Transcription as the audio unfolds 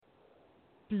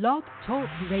Blog Talk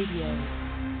Radio.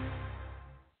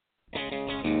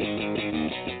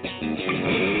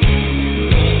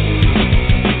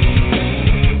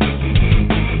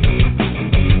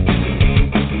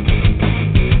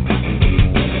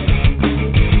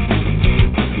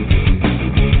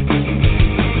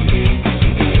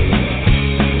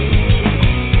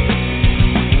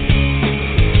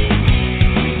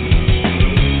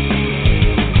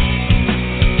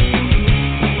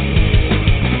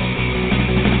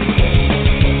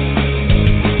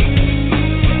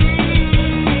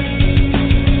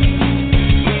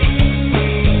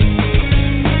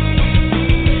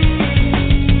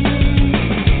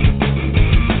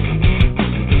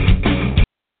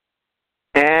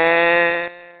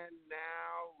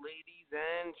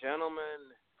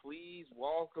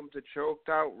 To Choked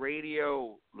Out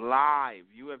Radio Live,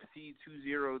 UFC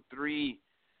 203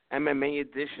 MMA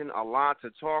edition. A lot to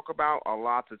talk about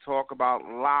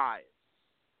live.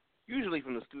 Usually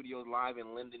from the studios live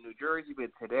in Linden, New Jersey,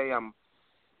 but today I'm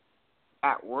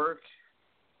at work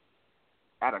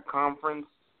at a conference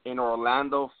in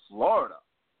Orlando, Florida.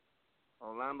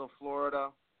 Orlando, Florida,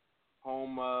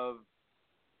 home of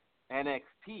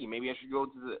NXT. Maybe I should go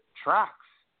to the tracks.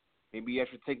 Maybe I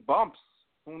should take bumps.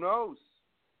 Who knows?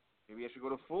 Maybe I should go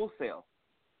to Full Sail.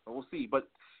 But we'll see. But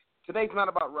today's not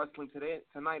about wrestling.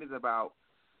 Tonight is about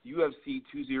UFC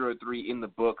 203 in the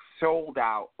book. Sold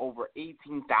out over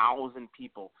 18,000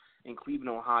 people in Cleveland,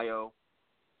 Ohio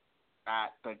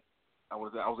at the, I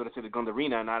was going to say the Gund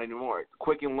Arena, not anymore,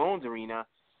 Quicken Loans Arena.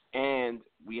 And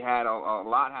we had a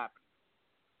lot happen.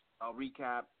 I'll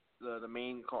recap the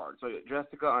main card. So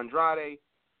Jessica Andrade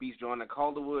beats Joanna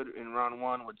Calderwood in round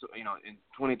one with, in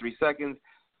 23 seconds.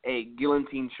 A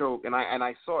guillotine choke, and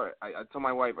I saw it. I told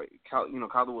my wife,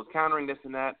 Calder was countering this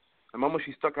and that. The moment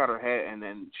she stuck out her head, and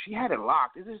then she had it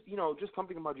locked. It's just, just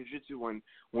something about jiu-jitsu when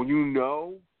you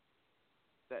know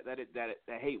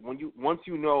once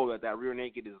you know that rear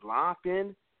naked is locked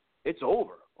in, it's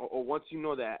over. Or once you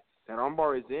know that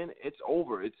armbar is in, it's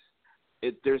over.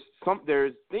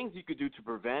 There's things you could do to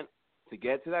prevent to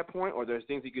get to that point, or there's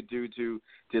things you could do to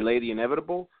delay the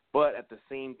inevitable. But at the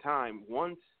same time,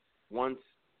 once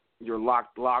you're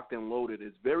locked and loaded,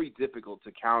 it's very difficult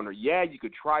to counter. Yeah, you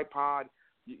could tripod.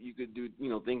 You could do,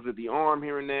 things with the arm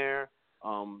here and there.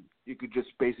 You could just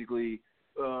basically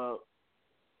tuck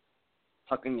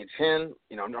in your chin.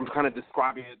 I'm kind of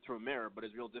describing it through a mirror, but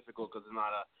it's real difficult because it's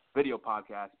not a video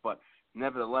podcast. But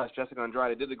nevertheless, Jessica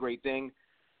Andrade did a great thing,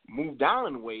 moved down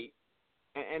in weight,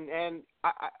 and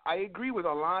I agree with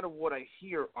a lot of what I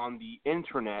hear on the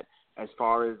internet as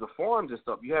far as the forums and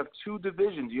stuff. You have two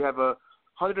divisions. You have a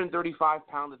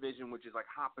 135-pound division, which is like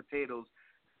hot potatoes,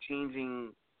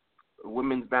 changing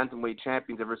women's bantamweight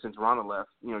champions ever since Ronda left.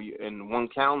 In one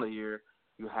calendar year,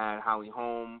 you had Holly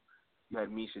Holm, you had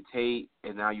Miocic Tate,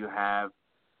 and now you have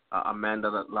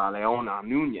Amanda La Leona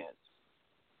Nunez.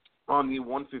 On the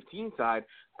 115 side,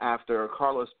 after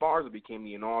Carla Esparza became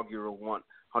the inaugural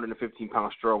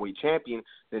 115-pound strawweight champion,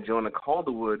 then Joanna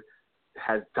Calderwood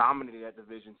has dominated that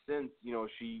division since.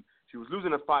 She was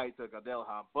losing a fight to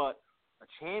Gadelha, but a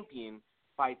champion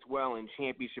fights well in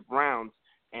championship rounds,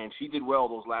 and she did well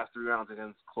those last 3 rounds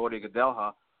against Claudia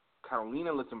Gadelha.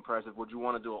 Carolina looks impressive. Would you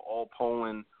want to do an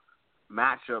all-Poland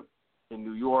matchup in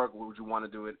New York? Would you want to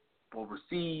do it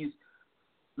overseas?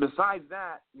 Besides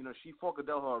that, she fought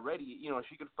Gadelha already.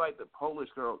 She could fight the Polish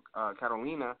girl,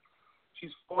 Carolina. She's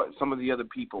fought some of the other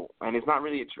people, and it's not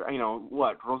really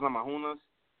Rosna Mahunas?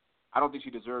 I don't think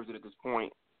she deserves it at this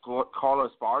point. Carla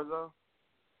Esparza?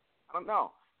 I don't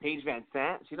know. Paige Van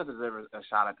Sant, she doesn't deserve a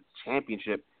shot at the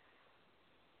championship.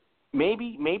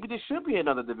 Maybe there should be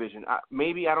another division.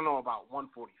 Maybe, I don't know, about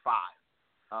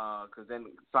 145, because then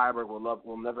Cyborg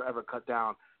will never ever cut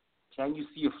down. Can you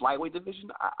see a flyweight division?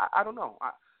 I don't know.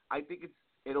 I think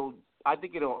it'll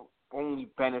only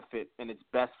benefit, and it's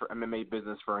best for MMA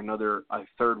business for a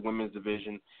third women's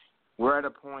division. We're at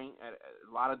a point at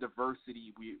a lot of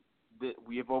diversity.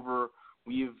 We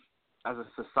have as a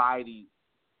society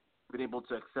been able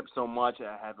to accept so much,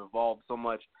 have evolved so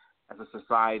much as a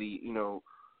society.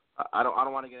 I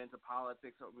don't want to get into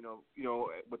politics.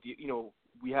 But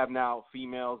we have now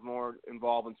females more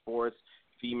involved in sports,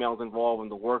 females involved in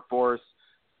the workforce,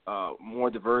 more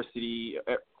diversity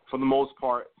for the most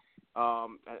part.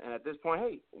 And at this point,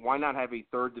 hey, why not have a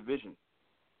third division?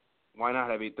 Why not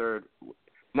have a third?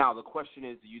 Now the question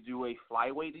is, do you do a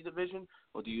flyweight division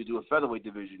or do you do a featherweight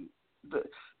division? The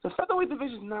featherweight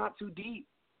division is not too deep.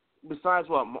 Besides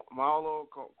Marlos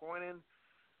Conan,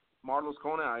 I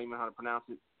don't even know how to pronounce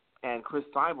it, and Chris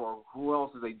Cyborg, who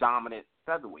else is a dominant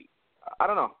featherweight? I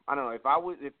don't know.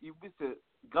 If you was to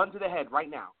gun to the head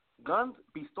right now, guns,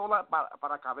 pistola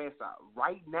para cabeza,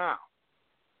 right now.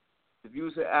 If you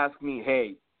was to ask me,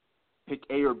 hey, pick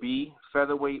A or B,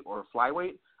 featherweight or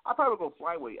flyweight, I'd probably go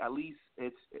flyweight. At least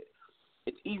it's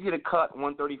easy to cut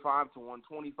 135 to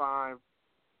 125,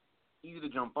 easy to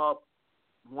jump up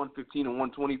 115 and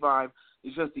 125.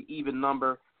 It's just the even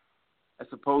number as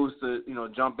opposed to,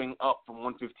 jumping up from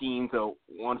 115 to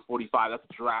 145. That's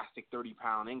a drastic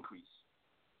 30-pound increase.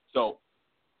 So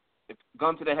if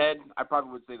gun to the head, I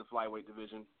probably would say the flyweight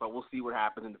division, but we'll see what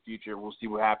happens in the future. We'll see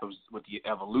what happens with the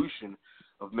evolution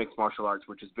of mixed martial arts,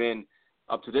 which has been,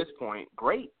 up to this point,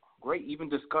 great. Even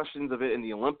discussions of it in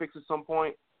the Olympics at some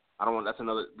point. That's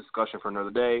another discussion for another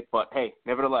day. But, hey,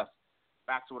 nevertheless,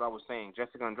 back to what I was saying.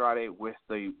 Jessica Andrade with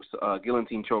the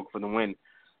guillotine choke for the win.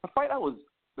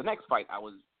 The next fight I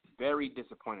was very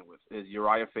disappointed with is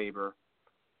Uriah Faber,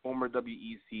 former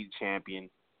WEC champion,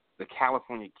 the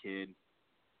California kid,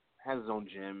 has his own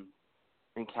gym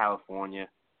in California,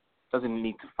 doesn't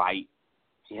need to fight.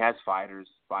 He has fighters.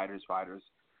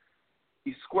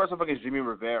 He squares up against Jimmy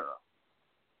Rivera.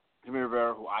 Jimmy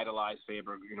Rivera, who idolized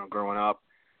Faber, growing up,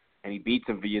 and he beats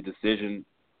him via decision.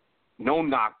 No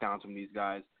knockdowns from these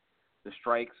guys. The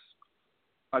strikes,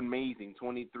 amazing.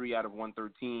 23 out of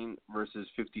 113 versus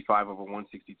 55 over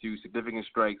 162. Significant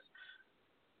strikes,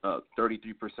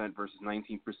 33% versus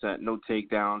 19%. No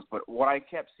takedowns. But what I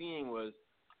kept seeing was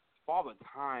Father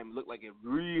Time looked like it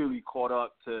really caught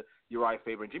up to Uriah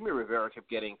Faber. And Jimmy Rivera kept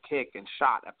getting kick and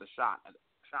shot after shot after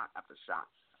shot after shot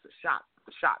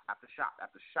after shot after shot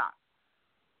after shot.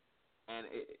 And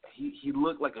he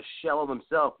looked like a shell of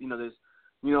himself.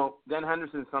 Dan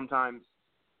Henderson sometimes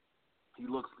he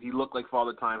looked like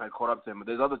Father Time had caught up to him. But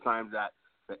there's other times that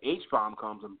the H-bomb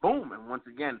comes and boom, and once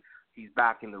again he's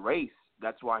back in the race.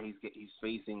 That's why he's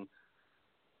facing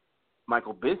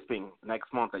Michael Bisping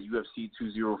next month at UFC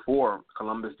 204,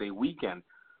 Columbus Day weekend.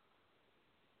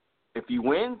 If he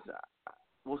wins,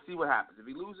 we'll see what happens. If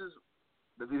he loses,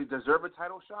 does he deserve a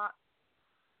title shot?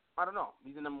 I don't know.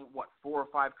 He's in 4 or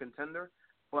 5 contender.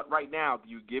 But right now, do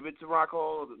you give it to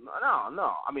Rocco?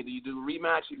 No. I mean, do you do a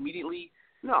rematch immediately?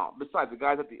 No. Besides, the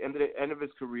guy's at the end of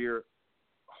his career,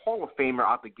 Hall of Famer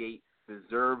out the gate,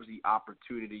 deserves the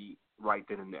opportunity right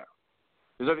then and there.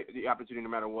 Deserves the opportunity no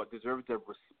matter what. Deserves the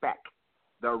respect,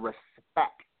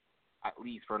 at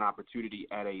least for an opportunity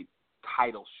at a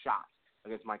title shot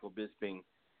against Michael Bisping.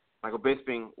 Michael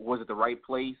Bisping was at the right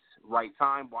place, right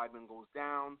time. Weidman goes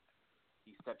down.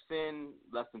 He steps in,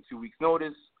 less than 2 weeks'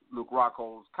 notice. Luke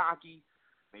Rockhold's cocky,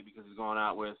 maybe because he's going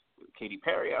out with Katy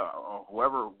Perry or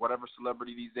whatever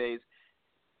celebrity these days,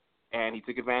 and he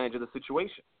took advantage of the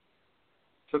situation.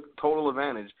 Took total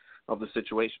advantage of the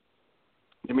situation.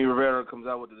 Jimmy Rivera comes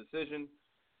out with the decision,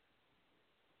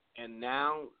 and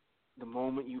now the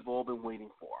moment you've all been waiting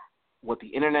for, what the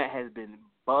internet has been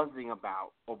buzzing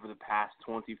about over the past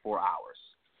 24 hours.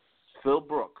 Phil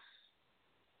Brooks,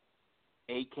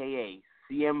 a.k.a.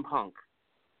 CM Punk,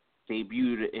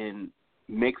 debuted in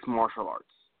mixed martial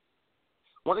arts.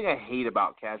 One thing I hate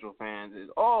about casual fans is,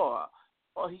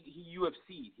 he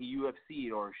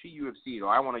UFC'd, or she UFC'd, or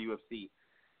I want a UFC.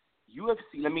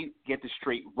 UFC, let me get this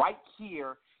straight, right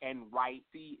here and right,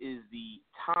 is the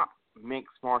top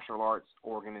mixed martial arts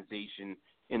organization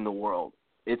in the world.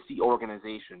 It's the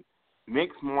organization.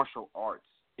 Mixed martial arts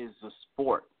is a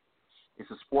sport.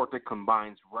 It's a sport that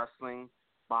combines wrestling,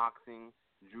 boxing,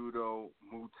 judo,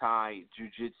 Muay Thai,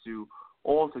 jiu-jitsu,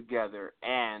 all together,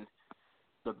 and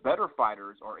the better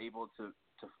fighters are able to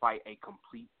fight a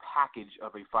complete package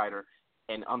of a fighter,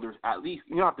 and at least,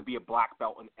 you don't have to be a black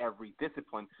belt in every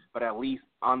discipline, but at least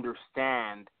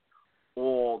understand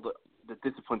all the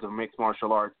disciplines of mixed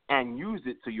martial arts and use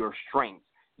it to your strengths,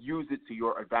 use it to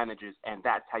your advantages, and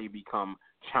that's how you become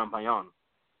champion.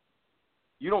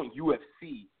 You don't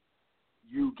UFC.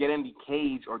 You get in the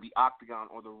cage or the octagon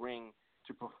or the ring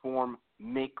to perform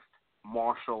mixed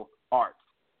martial arts.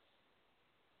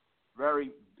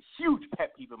 Very huge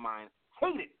pet peeve of mine.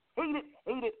 Hate it.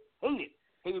 Hate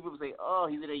people say, oh,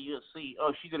 he's at a UFC.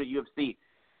 Oh, she's at a UFC.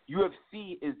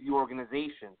 UFC is the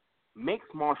organization.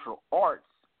 Mixed martial arts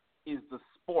is the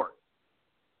sport.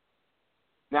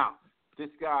 Now, this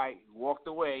guy walked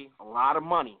away, left a lot of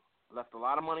money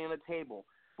on the table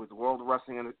with World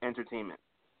Wrestling Entertainment.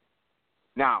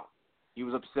 Now, he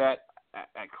was upset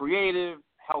at Creative.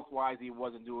 Health-wise, he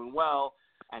wasn't doing well,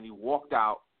 and he walked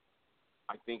out,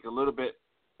 I think, a little bit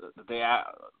the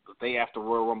day after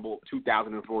Royal Rumble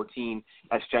 2014.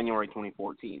 That's January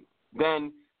 2014.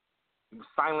 Then he was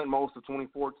silent most of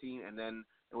 2014, and then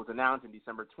it was announced in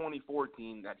December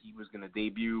 2014 that he was going to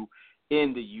debut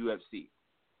in the UFC.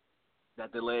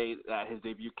 That his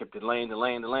debut kept delaying.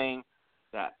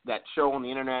 that show on the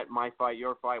internet, My Fight,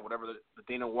 Your Fight, whatever, the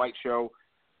Dana White show.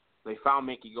 They found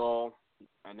Mickey Gall,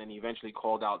 and then he eventually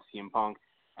called out CM Punk,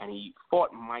 and he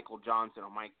fought Mike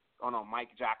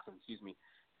Jackson,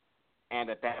 And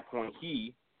at that point,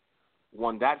 he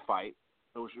won that fight.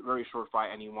 It was a very short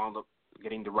fight, and he wound up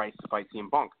getting the rights to fight CM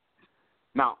Punk.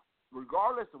 Now,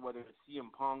 regardless of whether it's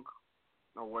CM Punk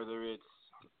or whether it's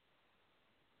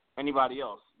anybody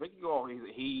else, Mickey Gall,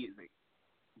 he is a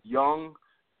young,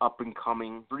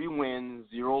 up-and-coming, 3 wins,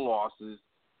 0 losses,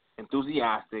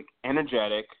 enthusiastic,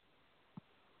 energetic.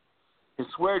 His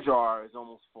swear jar is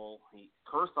almost full. He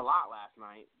cursed a lot last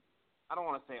night. I don't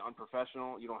want to say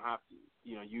unprofessional. You don't have to,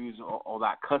 use all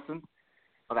that cussing,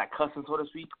 so to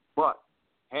speak. But,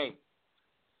 hey,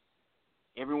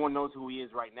 everyone knows who he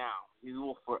is right now. He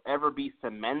will forever be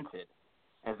cemented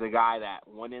as the guy that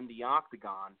went in the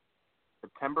octagon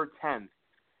September 10th,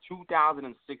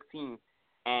 2016,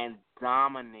 and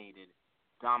dominated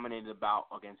the bout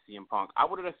against CM Punk. I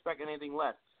wouldn't expect anything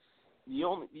less. The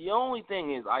only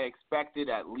thing is I expected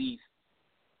at least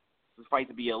the fight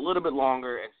to be a little bit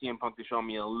longer and CM Punk to show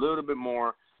me a little bit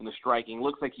more in the striking.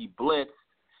 Looks like he blitzed.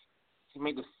 He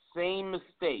made the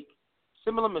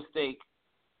similar mistake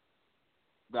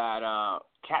that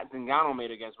Kat Zingano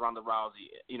made against Ronda Rousey.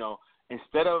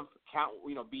 Instead of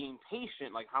being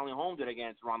patient like Holly Holm did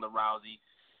against Ronda Rousey,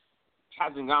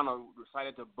 Kat Zingano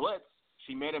decided to blitz.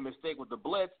 She made a mistake with the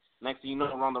blitz. Next thing you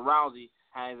know, Ronda Rousey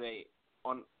has a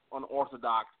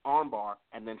unorthodox armbar,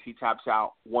 and then she taps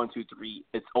out 1, 2, 3.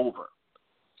 It's over.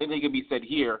 Same thing can be said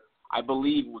here. I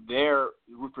believe their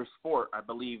Ruthless Sport, I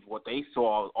believe what they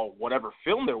saw or whatever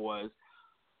film there was,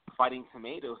 Fighting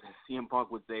Tomatoes, as CM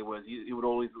Punk would say, was he would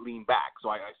always lean back. So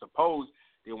I suppose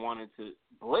they wanted to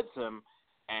blitz him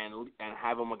and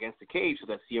have him against the cage so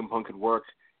that CM Punk could work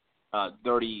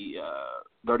dirty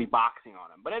boxing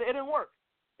on him. But it didn't work.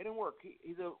 It didn't work.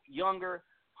 He's a younger,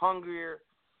 hungrier,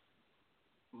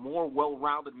 more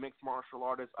well-rounded mixed martial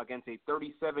artist against a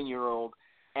 37-year-old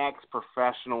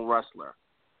ex-professional wrestler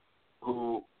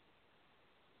who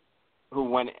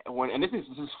when and this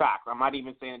is fact. I'm not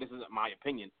even saying this is my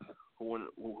opinion. Who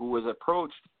was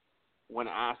approached when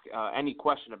asked any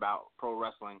question about pro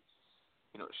wrestling,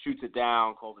 shoots it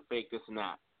down, calls it fake, this and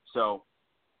that. So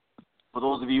for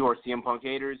those of you who are CM Punk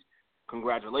haters,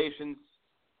 congratulations.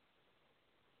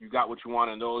 You got what you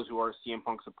want, and those who are CM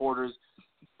Punk supporters,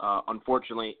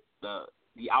 unfortunately,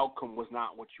 the outcome was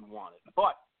not what you wanted.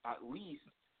 But at least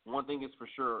one thing is for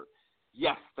sure,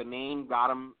 yes, the name got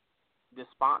him this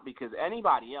spot because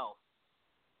anybody else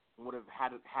would have had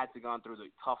to gone through the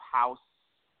Tough House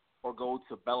or go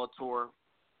to Bellator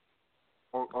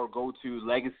or go to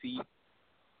Legacy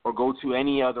or go to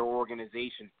any other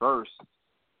organization first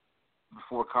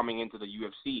before coming into the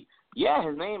UFC. Yeah,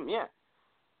 his name, yeah.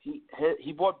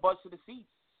 He bought butts to the seats,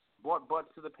 bought butts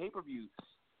to the pay-per-view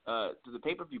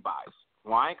buys.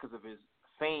 Why? Because of his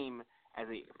fame as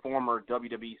a former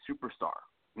WWE superstar.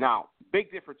 Now, big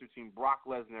difference between Brock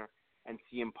Lesnar and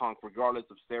CM Punk, regardless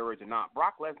of steroids or not.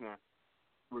 Brock Lesnar,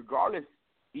 regardless,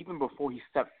 even before he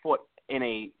stepped foot in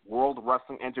a World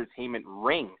Wrestling Entertainment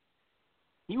ring,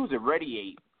 he was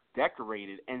already a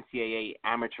decorated NCAA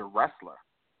amateur wrestler.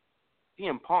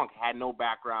 CM Punk had no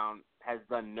background, has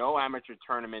done no amateur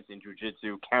tournaments in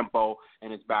jiu-jitsu, kempo, in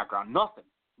his background. Nothing.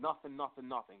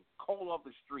 Cold off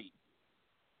the street.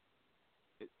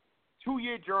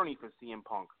 2-year journey for CM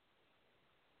Punk.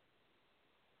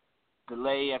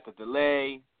 Delay after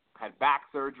delay, had back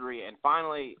surgery, and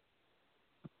finally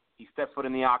he stepped foot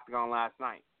in the octagon last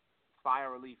night.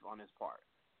 Fire relief on his part.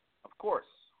 Of course.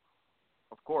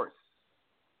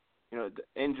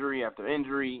 Injury after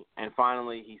injury, and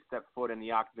finally he stepped foot in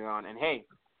the octagon. And hey,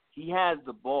 he has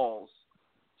the balls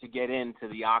to get into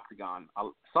the octagon.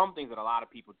 Something that a lot of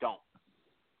people don't.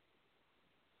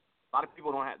 A lot of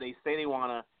people don't have. They say they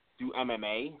want to do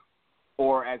MMA,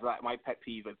 or as my pet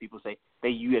peeve, when people say they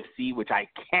UFC, which I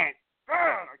can't.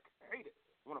 I hate it.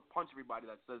 I want to punch everybody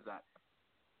that says that.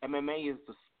 MMA is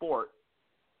the sport.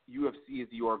 UFC is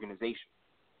the organization.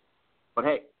 But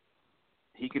hey,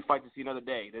 he could fight to see another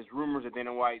day. There's rumors that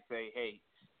Dana White say, hey,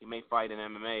 he may fight in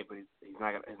MMA, but he's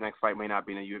not. His next fight may not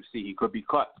be in the UFC. He could be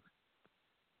cut.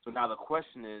 So now the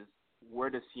question is, where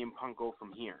does CM Punk go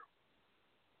from here?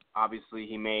 Obviously,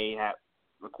 he may have,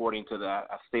 according to the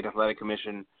State Athletic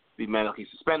Commission, be medically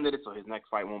suspended, so his next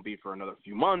fight won't be for another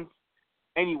few months.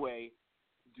 Anyway,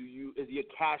 is he a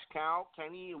cash cow?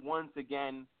 Can he once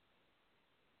again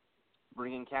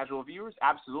bring in casual viewers?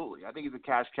 Absolutely. I think he's a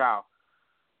cash cow.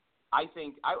 I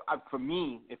think, for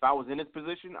me, if I was in his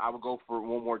position, I would go for it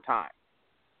one more time.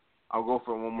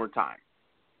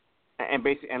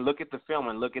 and look at the film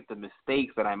and look at the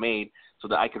mistakes that I made so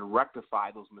that I could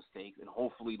rectify those mistakes and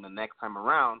hopefully the next time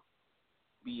around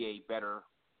be a better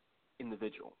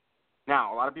individual.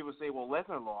 Now, a lot of people say, well,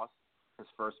 Lesnar lost his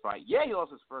first fight. Yeah, he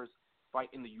lost his first fight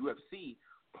in the UFC.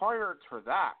 Prior to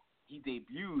that, he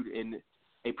debuted in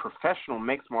a professional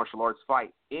mixed martial arts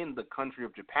fight in the country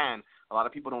of Japan. A lot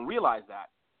of people don't realize that,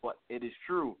 but it is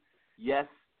true. Yes,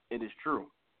 it is true.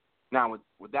 Now,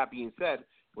 with that being said,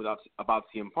 about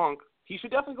CM Punk, he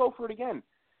should definitely go for it again.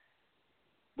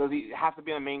 Does he have to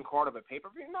be on the main card of a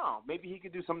pay-per-view? No. Maybe he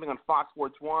could do something on Fox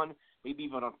Sports 1, maybe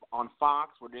even on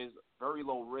Fox, where there's very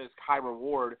low risk, high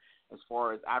reward as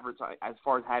far as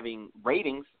having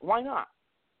ratings. Why not?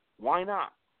 Why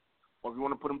not? Or if you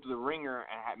want to put him through the ringer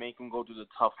and make him go through the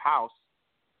tough house,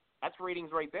 that's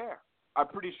ratings right there. I'm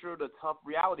pretty sure the tough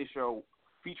reality show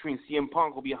featuring CM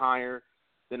Punk will be higher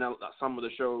than some of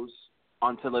the shows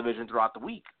on television throughout the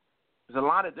week. There's a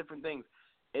lot of different things.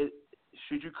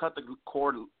 Should you cut the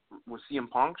cord with CM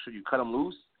Punk? Should you cut him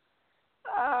loose?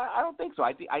 I don't think so.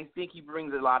 I think he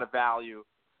brings a lot of value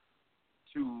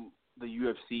to the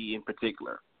UFC in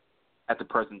particular at the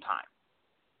present time.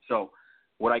 So,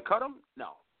 would I cut him?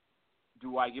 No.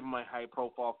 Do I give him a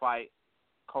high-profile fight,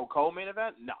 co-main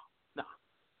event? No.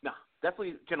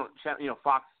 Definitely,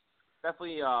 Fox.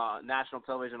 Definitely national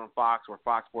television on Fox or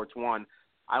Fox Sports 1.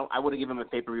 I would have given him a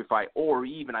pay-per-view fight, or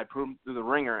even I put him through the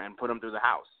ringer and put him through the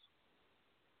house.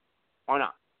 Why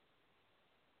not?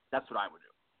 That's what I would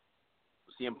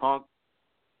do. CM Punk,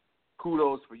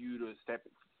 kudos for you to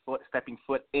stepping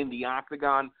foot in the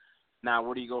octagon. Now,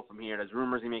 where do you go from here? There's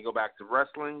rumors he may go back to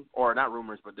wrestling, or not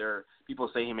rumors, but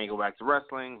people say he may go back to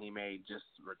wrestling. He may just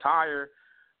retire.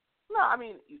 No, I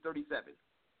mean, he's 37.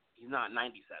 He's not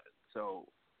 97. So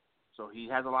he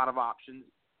has a lot of options.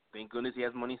 Thank goodness he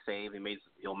has money saved.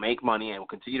 He'll make money and will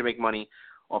continue to make money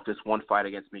off this one fight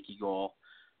against Mickey Gall.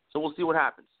 So we'll see what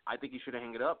happens. I think he should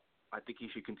hang it up. I think he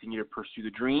should continue to pursue the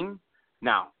dream.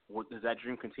 Now, does that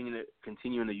dream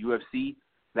continue in the UFC?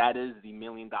 That is the $1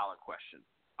 million question.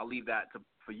 I'll leave that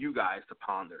for you guys to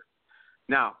ponder.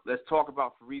 Now, let's talk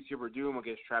about Fabricio Werdum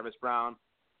against Travis Browne.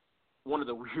 One of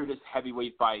the weirdest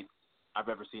heavyweight fights I've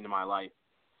ever seen in my life.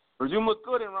 Werdum looked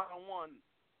good in round one,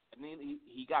 and then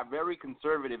he got very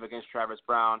conservative against Travis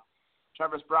Browne.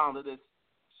 Travis Browne did this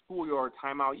schoolyard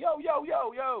timeout. Yo.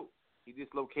 He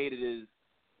dislocated his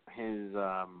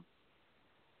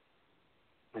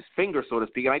finger, so to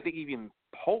speak, and I think he even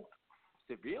poked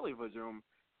severely Werdum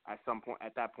at some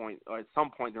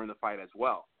point during the fight as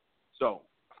well. So,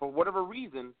 for whatever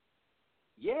reason,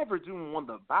 Werdum won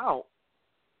the bout.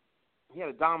 He had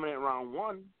a dominant round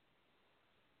one.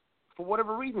 For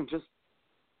whatever reason, just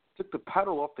took the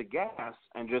pedal off the gas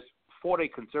and just fought a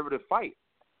conservative fight.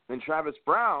 Then Travis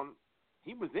Browne,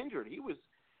 he was injured. He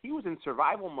was in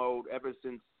survival mode ever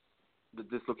since the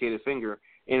dislocated finger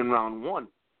in round one.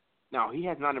 Now, he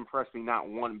has not impressed me not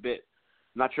one bit.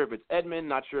 Not sure if it's Edmund,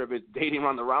 not sure if it's dating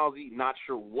Ronda Rousey, not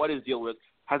sure what his deal is.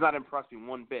 Has not impressed me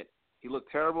one bit. He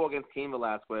looked terrible against Cain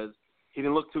Velasquez. He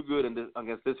didn't look too good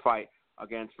against this fight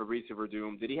against Fabricio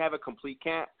Werdum. Did he have a complete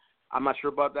camp? I'm not sure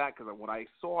about that because when I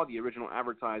saw the original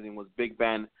advertising was Big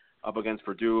Ben up against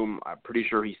Werdum. I'm pretty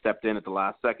sure he stepped in at the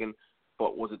last second.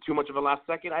 But was it too much of a last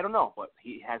second? I don't know. But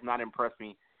he has not impressed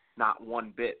me not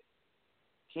one bit.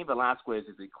 Cain Velasquez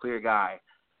is a clear guy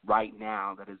right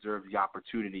now that deserves the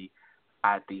opportunity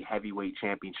at the heavyweight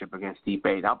championship against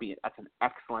Stipe. That's an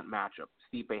excellent matchup.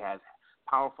 Stipe has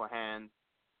powerful hands.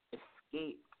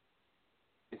 Escaped.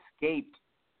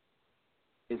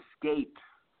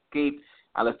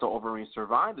 Alistair Overeem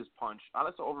survived his punch.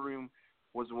 Alistair Overeem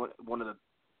was one of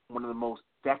the most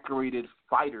decorated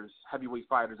fighters, heavyweight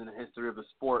fighters in the history of the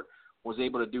sport. Was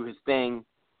able to do his thing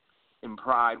in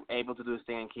Pride, able to do his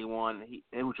thing in K1.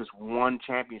 It was just one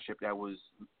championship that would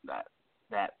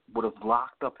have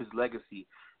locked up his legacy,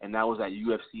 and that was that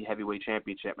UFC heavyweight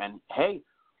championship. And hey,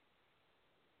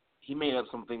 he made up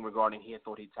something regarding he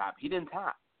thought he'd tap. He didn't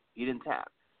tap.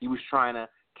 He was trying to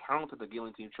counter the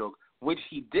guillotine choke, which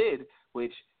he did,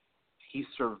 which he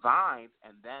survived,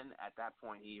 and then at that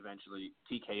point he eventually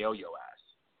TKO'd your ass.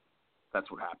 That's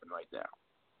what happened right there.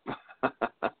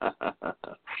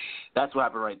 That's what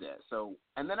happened right there. So,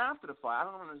 and then after the fight, I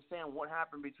don't understand what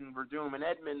happened between Werdum and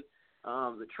Edmund,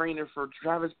 the trainer for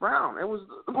Travis Browne. It was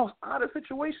the most oddest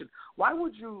situation. Why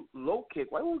would you low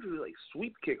kick? Why would you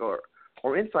sweep kick or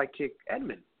inside kick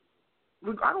Edmund?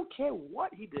 I don't care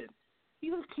what he did.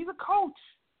 He's a coach.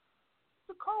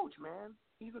 He's a coach, man.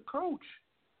 He's a coach.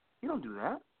 You don't do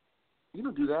that. You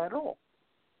don't do that at all.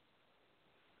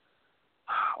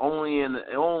 Only in the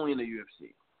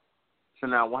UFC. So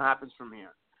now, what happens from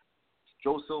here?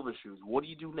 Joe Silver's shoes. What do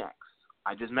you do next?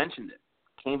 I just mentioned it.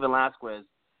 Cain Velasquez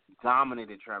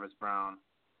dominated Travis Brown.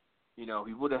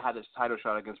 He would have had his title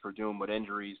shot against Werdum, but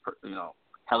injuries,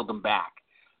 held him back.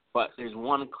 But there's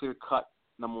one clear-cut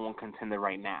number one contender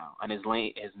right now, and his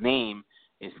name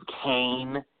is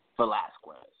Cain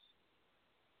Velasquez.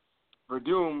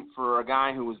 Werdum, for a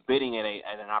guy who was bidding at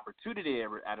an opportunity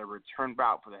at a return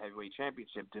bout for the heavyweight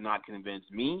championship, did not convince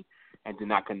me and did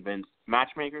not convince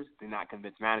matchmakers, did not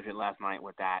convince management last night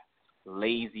with that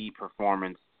lazy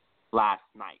performance last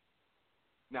night.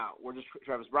 Now, where does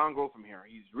Travis Brown go from here?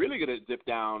 He's really going to dip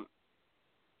down,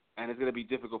 and it's going to be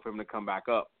difficult for him to come back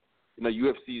up.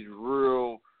 UFC is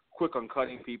real quick on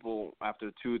cutting people after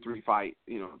 2 or 3 fight,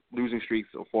 losing streaks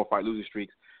or 4-fight losing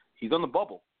streaks. He's on the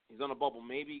bubble.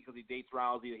 Maybe because he dates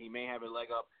Rousey, he may have a leg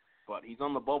up, but he's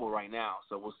on the bubble right now.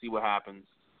 So we'll see what happens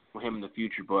with him in the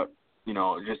future. But,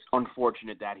 just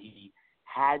unfortunate that he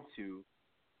had to,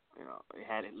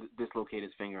 dislocate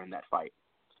his finger in that fight.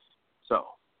 So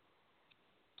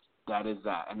that is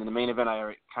that. And then the main event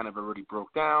I kind of already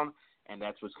broke down, and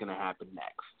that's what's going to happen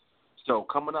next. So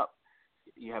coming up,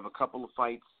 you have a couple of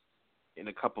fights in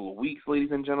a couple of weeks,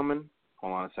 ladies and gentlemen.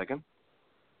 Hold on a second.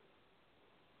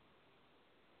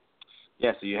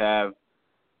 Yeah, so you have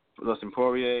Dustin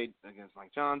Poirier against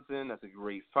Mike Johnson. That's a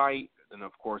great fight. Then,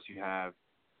 of course, you have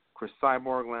Chris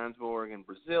Cyborg, Landsberg in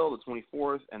Brazil, the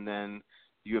 24th. And then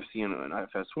UFC and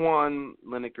FS1,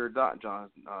 Lineker,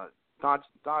 Dodson.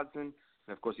 And,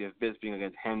 of course, you have Bisping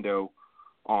against Hendo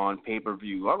on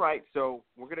pay-per-view. All right, so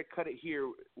we're going to cut it here.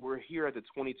 We're here at the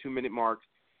 22-minute mark.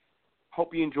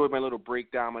 Hope you enjoyed my little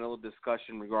breakdown, my little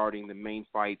discussion regarding the main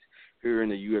fights here in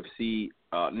the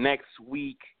UFC. Next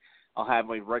week, I'll have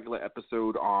a regular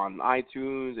episode on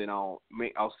iTunes, and I'll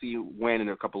see when in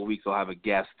a couple of weeks I'll have a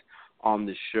guest on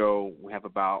the show. We have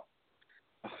about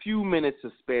a few minutes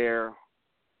to spare.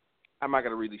 I'm not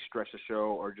going to really stretch the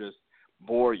show or just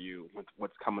bore you with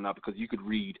what's coming up because you could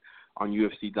read on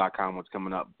UFC.com what's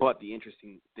coming up. But the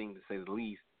interesting thing, to say the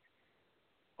least,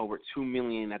 over 2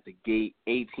 million at the gate,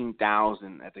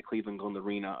 18,000 at the Quicken Loans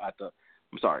Arena.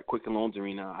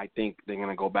 I think they're going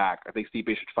to go back. I think Stipe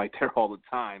should fight there all the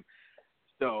time.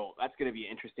 So that's going to be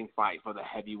an interesting fight for the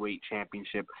heavyweight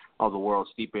championship of the world,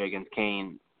 Stipe against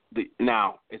Cain.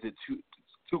 Now, is it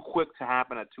too quick to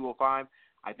happen at 205?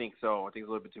 I think so. I think it's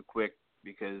a little bit too quick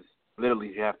because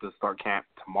literally you have to start camp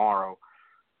tomorrow,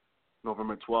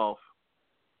 November 12th,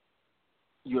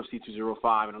 UFC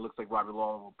 205, and it looks like Robbie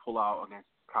Lawler will pull out against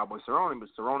Cowboy Cerrone, but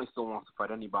Cerrone still wants to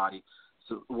fight anybody.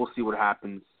 So we'll see what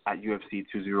happens at UFC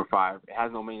 205. It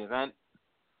has no main event.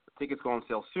 Tickets go on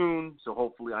sale soon, so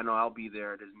hopefully I know I'll be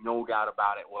there. There's no doubt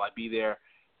about it. Will I be there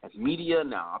as media?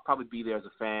 No, I'll probably be there as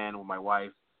a fan with my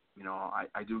wife.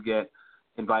 I do get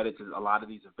invited to a lot of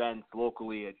these events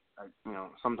locally.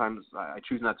 Sometimes I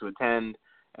choose not to attend.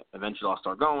 Eventually I'll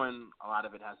start going. A lot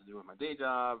of it has to do with my day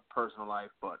job, personal life,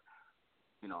 but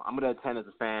I'm going to attend as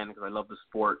a fan because I love the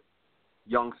sport.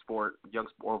 Young sport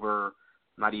over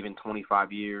not even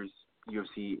 25 years.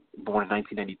 UFC born in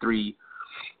 1993.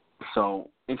 So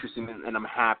interesting, and I'm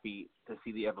happy to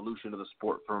see the evolution of the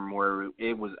sport from where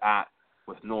it was at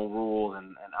with no rules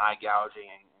and eye gouging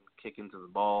and kicking to the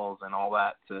balls and all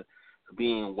that to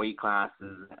being in weight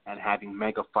classes and having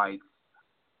mega fights.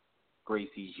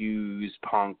 Gracie Hughes,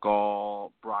 Punk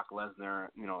Gall, Brock Lesnar.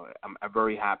 I'm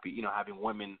very happy. Having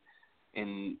women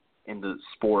in the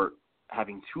sport,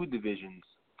 having two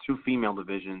female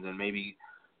divisions, and maybe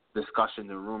discussion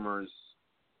and rumors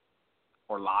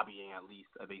or lobbying at least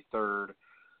of a third.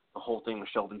 The whole thing with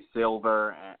Sheldon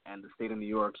Silver and the state of New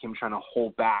York, him trying to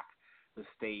hold back the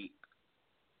state.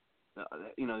 The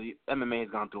MMA has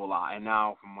gone through a lot, and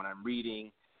now from what I'm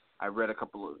reading, I read a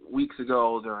couple of weeks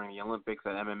ago during the Olympics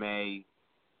that MMA,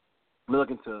 we're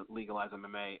looking to legalize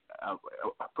MMA,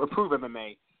 approve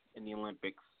MMA in the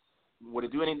Olympics. Would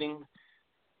it do anything?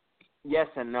 Yes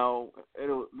and no.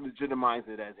 It'll legitimize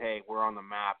it as, hey, we're on the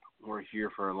map. We're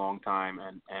here for a long time,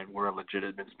 and we're a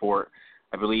legitimate sport.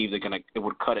 I believe it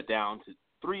would cut it down to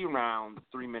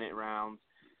 3-minute rounds,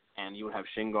 and you would have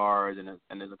shin guards, and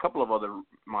there's a couple of other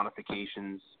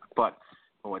modifications. But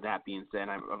with that being said,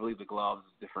 I believe the gloves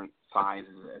is different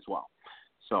sizes as well.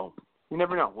 So you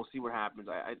never know. We'll see what happens.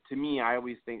 To me, I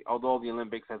always think, although the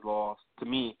Olympics has lost, to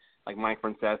me, like Mike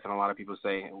Frances and a lot of people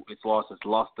say, it's lost its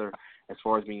luster as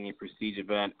far as being a prestige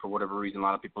event. For whatever reason, a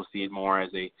lot of people see it more as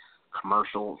a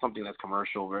commercial, something that's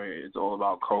commercial, where it's all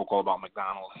about Coke, all about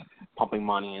McDonald's, pumping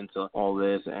money into all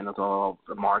this, and it's all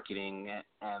the marketing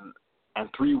and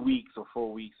 3 weeks or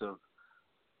 4 weeks of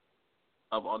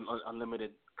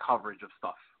unlimited coverage of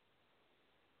stuff.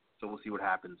 So we'll see what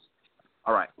happens.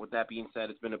 All right, with that being said,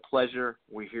 it's been a pleasure.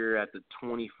 We're here at the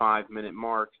 25-minute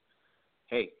mark.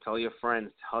 Hey, tell your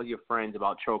friends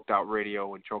about Choked Out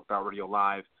Radio and Choked Out Radio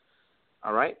Live.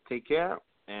 All right, take care,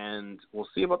 and we'll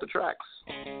see about the tracks.